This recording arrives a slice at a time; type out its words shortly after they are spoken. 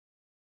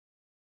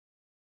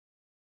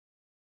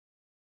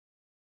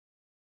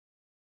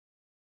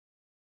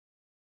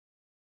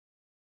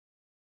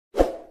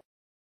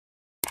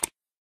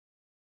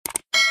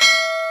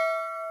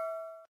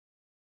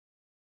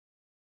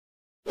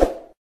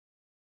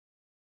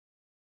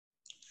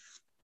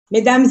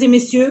Mesdames et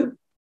messieurs,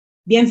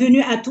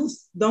 bienvenue à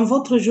tous dans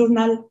votre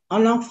journal en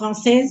langue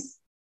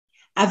française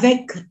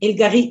avec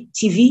Al-Jari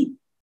TV.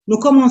 Nous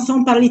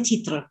commençons par les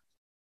titres.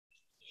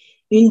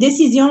 Une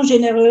décision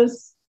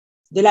généreuse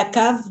de la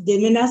Qu'a des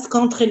menaces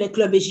contre les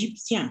clubs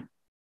égyptiens.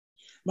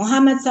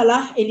 Mohamed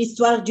Salah et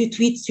l'histoire du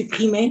tweet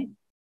supprimé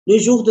le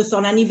jour de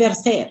son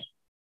anniversaire.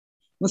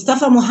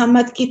 Mustafa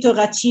Mohamed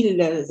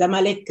quittera-t-il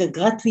Zamalek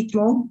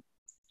gratuitement?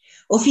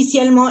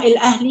 Officiellement,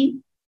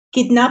 Al-Ahli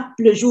kidnappe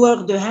le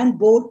joueur de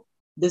handball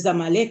de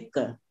Zamalek.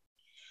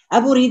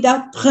 Abou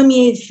Rida,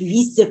 premier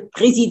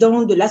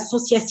vice-président de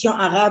l'Association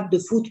arabe de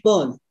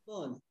football.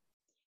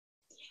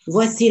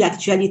 Voici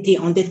l'actualité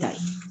en détail.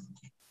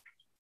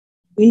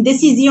 Une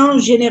décision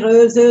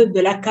généreuse de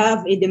la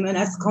Qu'a et des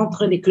menaces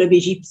contre les clubs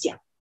égyptiens.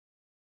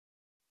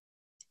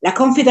 La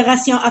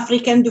Confédération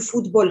africaine de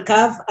football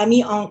Qu'a a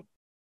mis en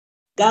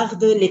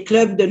garde les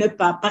clubs de ne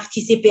pas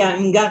participer à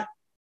une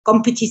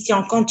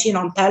compétition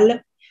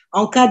continentale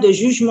en cas de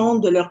jugement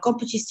de leur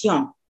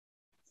compétition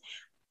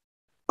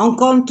en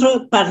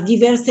contre par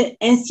diverses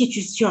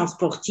institutions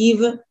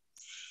sportives,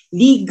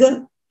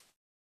 ligues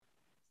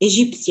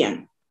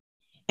égyptiennes.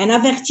 Un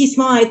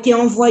avertissement a été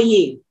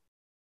envoyé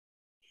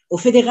aux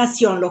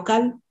fédérations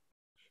locales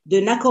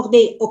de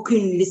n'accorder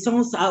aucune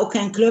licence à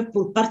aucun club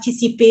pour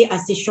participer à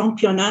ces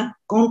championnats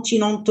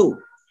continentaux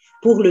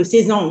pour la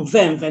saison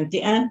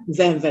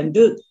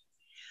 2021-2022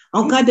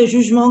 en cas de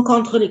jugement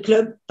contre les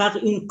clubs par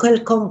une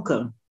quelconque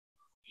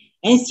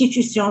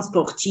institution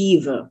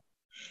sportive.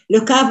 Le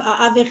Qu'a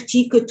a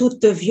averti que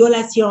toute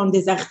violation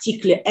des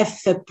articles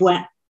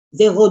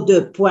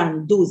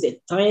F.02.12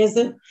 et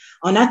 13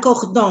 en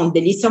accordant des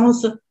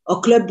licences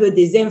aux clubs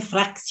des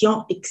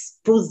infractions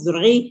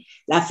exposerait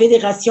la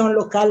fédération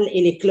locale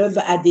et les clubs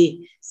à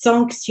des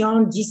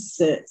sanctions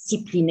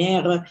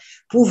disciplinaires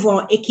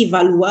pouvant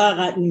équivaloir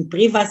à une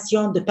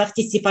privation de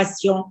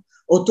participation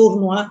au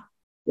tournoi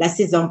la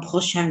saison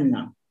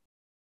prochaine.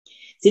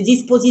 Ces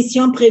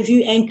dispositions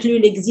prévues incluent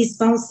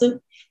l'existence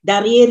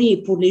d'arriérés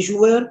pour les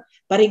joueurs,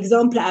 par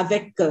exemple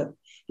avec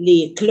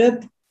les clubs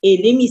et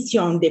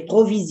l'émission des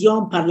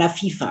provisions par la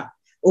FIFA,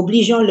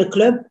 obligeant le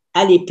club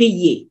à les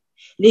payer.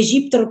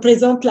 L'Égypte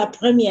représente la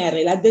première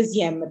et la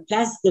deuxième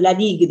place de la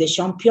Ligue des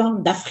champions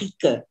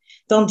d'Afrique,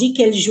 tandis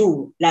qu'elle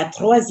joue la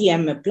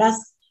troisième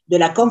place de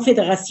la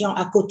Confédération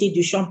à côté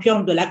du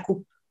champion de la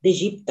Coupe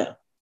d'Égypte.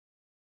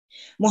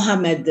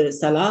 Mohamed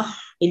Salah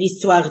et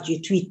l'histoire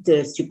du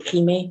tweet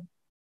supprimé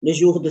le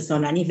jour de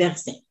son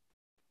anniversaire.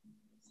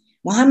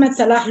 Mohamed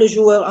Salah, le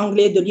joueur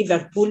anglais de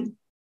Liverpool,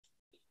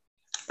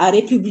 a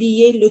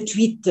republié le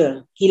tweet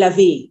qu'il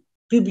avait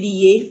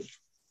publié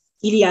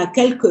il y a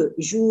quelques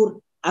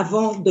jours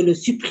avant de le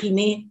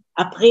supprimer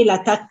après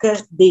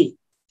l'attaque des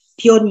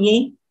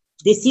pionniers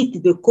des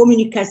sites de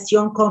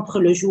communication contre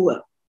le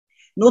joueur,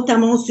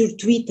 notamment sur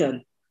Twitter,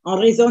 en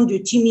raison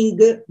du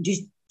timing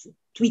du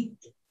tweet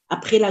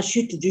après la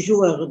chute du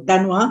joueur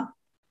danois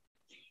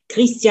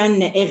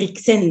Christian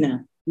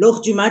Eriksen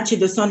lors du match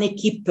de son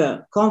équipe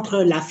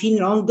contre la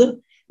Finlande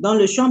dans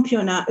le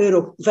championnat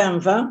Euro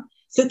 2020,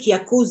 ce qui a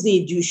causé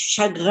du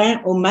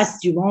chagrin aux masses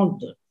du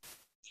monde.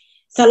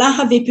 Salah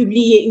avait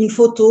publié une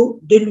photo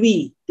de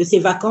lui, de ses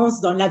vacances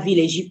dans la ville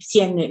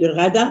égyptienne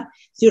Urada,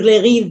 sur les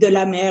rives de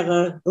la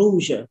mer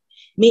Rouge.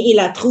 Mais il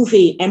a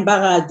trouvé un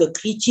barrage de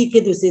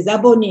critiques de ses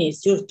abonnés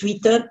sur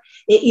Twitter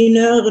et une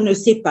heure ne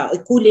s'est pas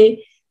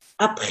écoulée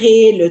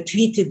après le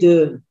tweet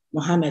de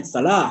Mohamed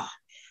Salah.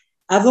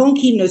 Avant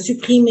qu'il ne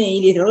supprime,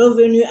 il est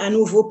revenu à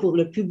nouveau pour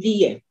le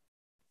publier.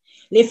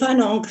 Les fans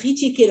ont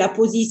critiqué la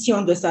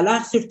position de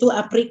Salah, surtout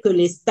après que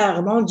les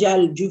stars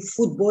mondiales du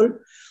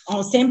football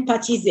ont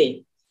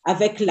sympathisé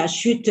avec la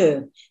chute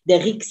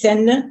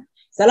d'Eriksen.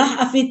 Salah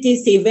a fêté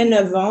ses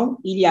 29 ans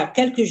il y a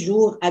quelques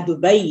jours à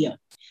Dubaï,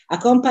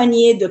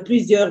 accompagné de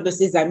plusieurs de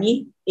ses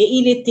amis, et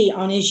il était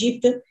en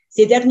Égypte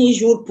ces derniers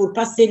jours pour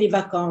passer les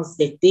vacances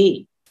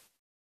d'été.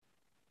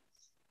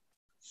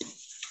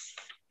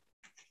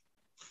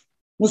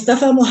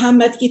 Mustafa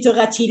Mohamed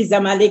quittera-t-il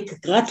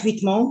Zamalek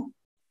gratuitement?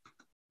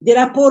 Des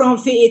rapports ont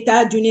fait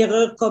état d'une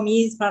erreur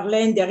commise par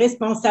l'un des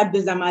responsables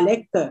de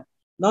Zamalek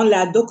dans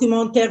la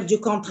documentaire du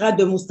contrat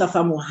de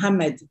Mustafa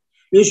Mohamed.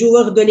 Le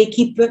joueur de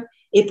l'équipe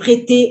est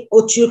prêté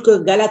au Turc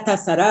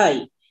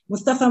Galatasaray.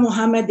 Mustafa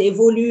Mohamed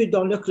évolue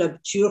dans le club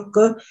turc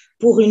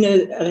pour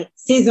une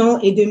saison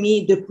et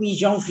demie depuis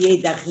janvier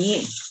dernier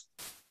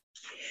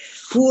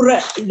pour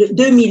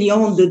 2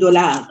 millions de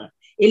dollars.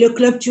 Et le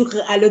club turc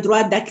a le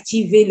droit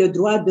d'activer le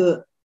droit de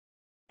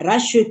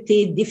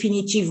racheter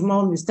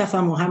définitivement Mustafa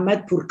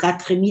Mohamed pour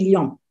 4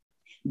 millions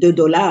de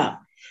dollars.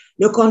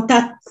 Le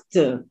contrat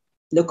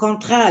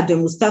de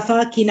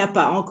Mustafa, qui n'a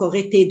pas encore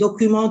été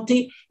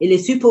documenté, et les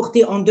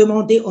supporters ont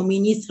demandé au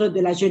ministre de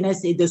la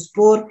Jeunesse et des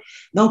Sports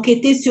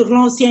d'enquêter sur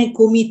l'ancien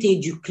comité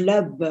du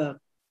club,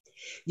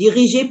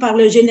 dirigé par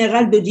le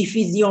général de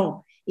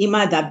division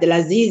Imad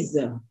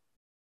Abdelaziz.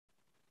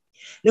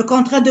 Le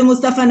contrat de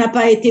Mustafa n'a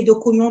pas été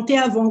documenté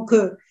avant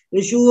que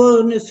le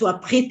joueur ne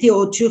soit prêté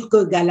au Turc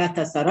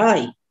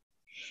Galatasaray.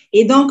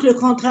 Et donc, le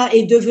contrat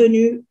est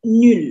devenu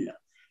nul.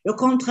 Le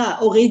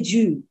contrat aurait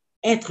dû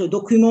être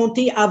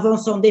documenté avant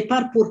son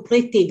départ pour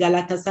prêter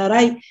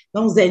Galatasaray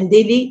dans un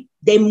délai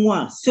des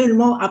mois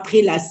seulement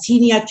après la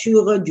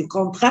signature du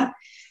contrat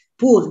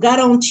pour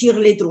garantir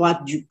les droits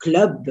du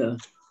club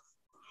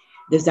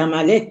de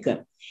Zamalek.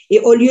 Et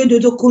au lieu de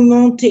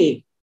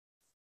documenter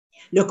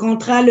le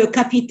contrat, le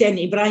capitaine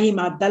Ibrahim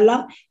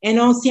Abdallah, un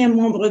ancien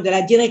membre de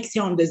la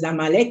direction de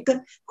Zamalek,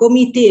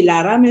 comité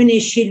l'a ramené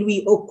chez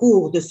lui au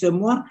cours de ce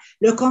mois.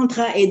 Le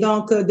contrat est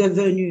donc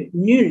devenu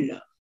nul.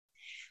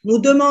 Nous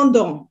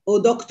demandons au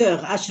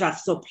docteur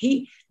Ashraf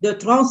Sobhi de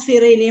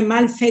transférer les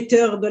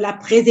malfaiteurs de la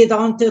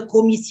précédente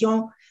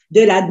commission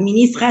de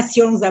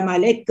l'administration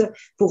Zamalek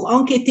pour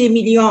enquêter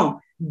millions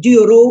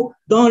d'euros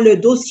dans le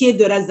dossier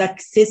de Razak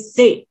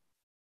CC.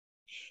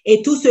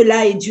 Et tout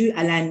cela est dû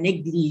à la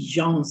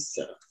négligence.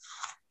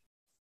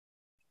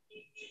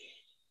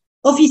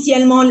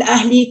 Officiellement,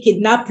 l'Ahli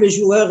kidnappe le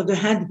joueur de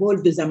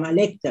handball de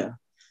Zamalek.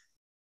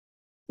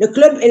 Le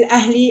club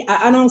Al-Ahli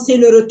a annoncé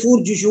le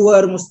retour du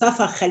joueur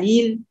Mustafa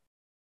Khalil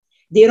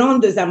des rangs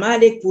de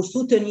Zamalek pour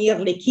soutenir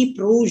l'équipe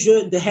rouge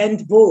de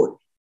handball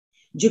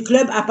du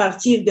club à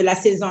partir de la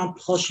saison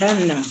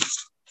prochaine.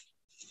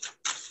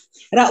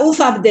 Raouf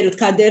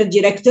Abdelkader,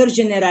 directeur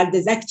général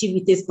des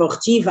activités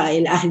sportives à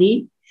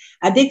Al-Ahli,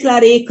 a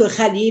déclaré que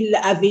Khalil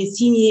avait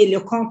signé le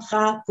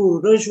contrat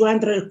pour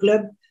rejoindre le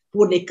club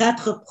pour les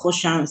 4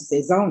 prochaines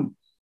saisons.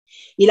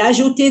 Il a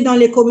ajouté dans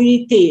les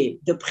communiqués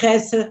de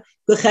presse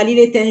que Khalil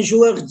est un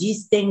joueur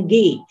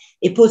distingué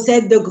et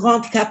possède de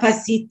grandes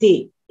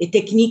capacités et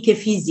techniques et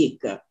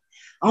physiques.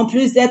 En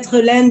plus d'être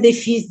l'un des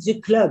fils du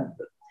club,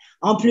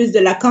 en plus de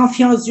la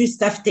confiance du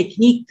staff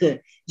technique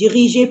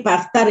dirigé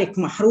par Tarek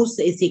Mahrous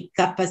et ses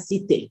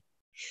capacités.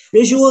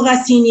 Le joueur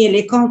a signé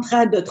les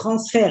contrats de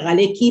transfert à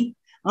l'équipe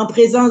en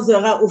présence de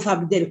Raouf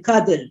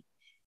Abdelkader,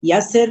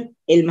 Yasser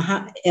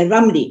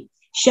El-Ramli,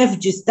 chef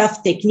du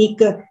staff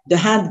technique de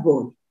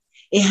handball,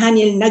 et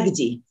Hanil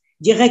Nagdi,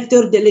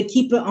 directeur de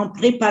l'équipe en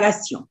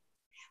préparation.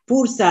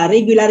 Pour sa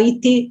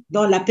régularité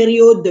dans la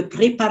période de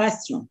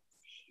préparation,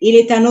 il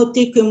est à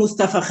noter que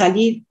Mustafa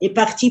Khalil est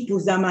parti pour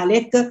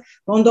Zamalek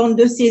pendant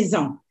 2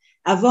 saisons,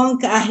 avant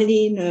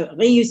qu'Ahli ne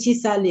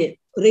réussisse à les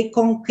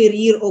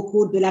reconquérir au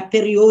cours de la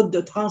période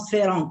de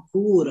transfert en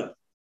cours.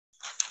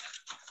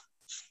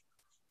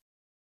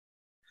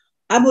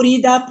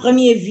 Abourida,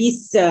 premier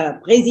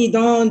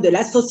vice-président de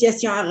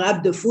l'Association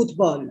arabe de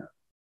football.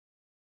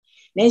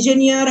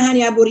 L'ingénieur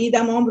Hani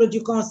Abourida, membre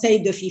du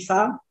conseil de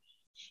FIFA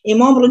et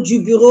membre du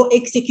bureau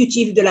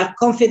exécutif de la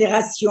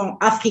Confédération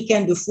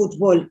africaine de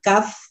football,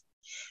 Qu'a,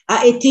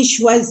 a été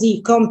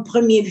choisi comme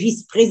premier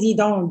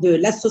vice-président de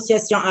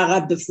l'Association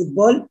arabe de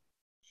football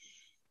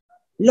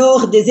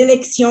lors des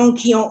élections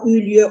qui ont eu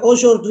lieu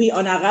aujourd'hui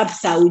en Arabie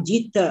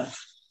saoudite,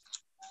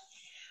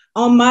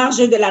 en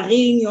marge de la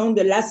réunion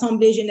de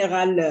l'Assemblée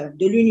générale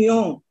de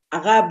l'Union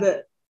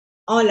arabe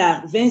en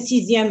la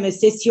 26e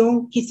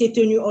session qui s'est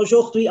tenue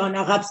aujourd'hui en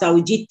Arabie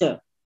saoudite.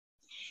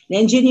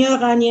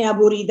 L'ingénieur Hani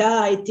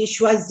Abourida a été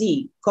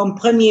choisi comme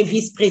premier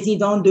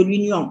vice-président de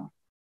l'Union.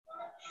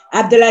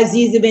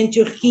 Abdelaziz Ben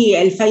Turki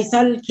El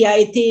Faisal, qui a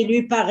été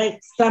élu par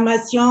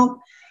acclamation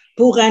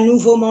pour un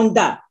nouveau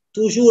mandat,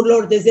 toujours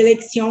lors des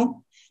élections.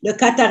 Le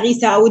Qatari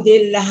Saoud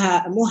El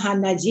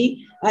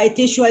Mohannaji a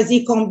été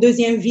choisi comme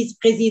deuxième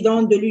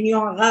vice-président de l'Union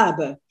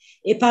arabe.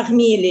 Et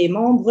parmi les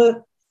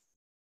membres,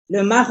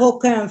 le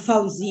Marocain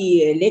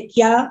Fawzi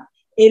Lekia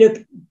et le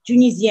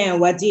Tunisien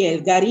Wadi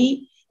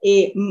Al-Jari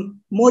et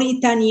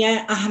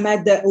Mauritanien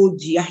Ahmed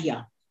Oud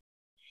Yahya.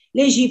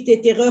 L'Égypte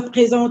était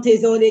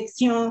représentée aux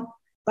élections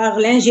par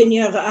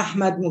l'ingénieur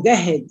Ahmad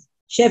Mougahed,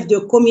 chef de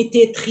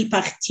comité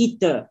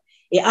tripartite,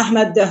 et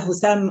Ahmad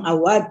Hussam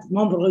Awad,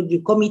 membre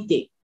du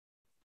comité.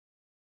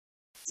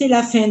 C'est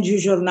la fin du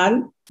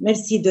journal.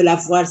 Merci de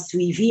l'avoir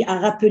suivi. À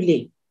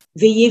rappeler,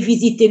 veuillez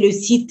visiter le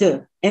site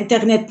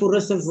internet pour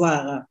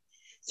recevoir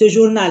ce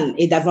journal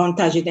et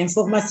davantage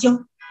d'informations.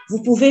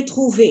 Vous pouvez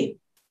trouver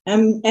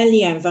un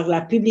lien vers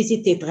la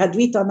publicité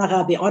traduite en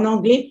arabe et en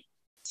anglais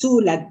sous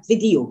la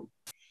vidéo.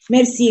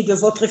 Merci de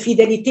votre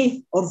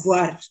fidélité. Au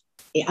revoir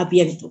et à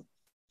bientôt.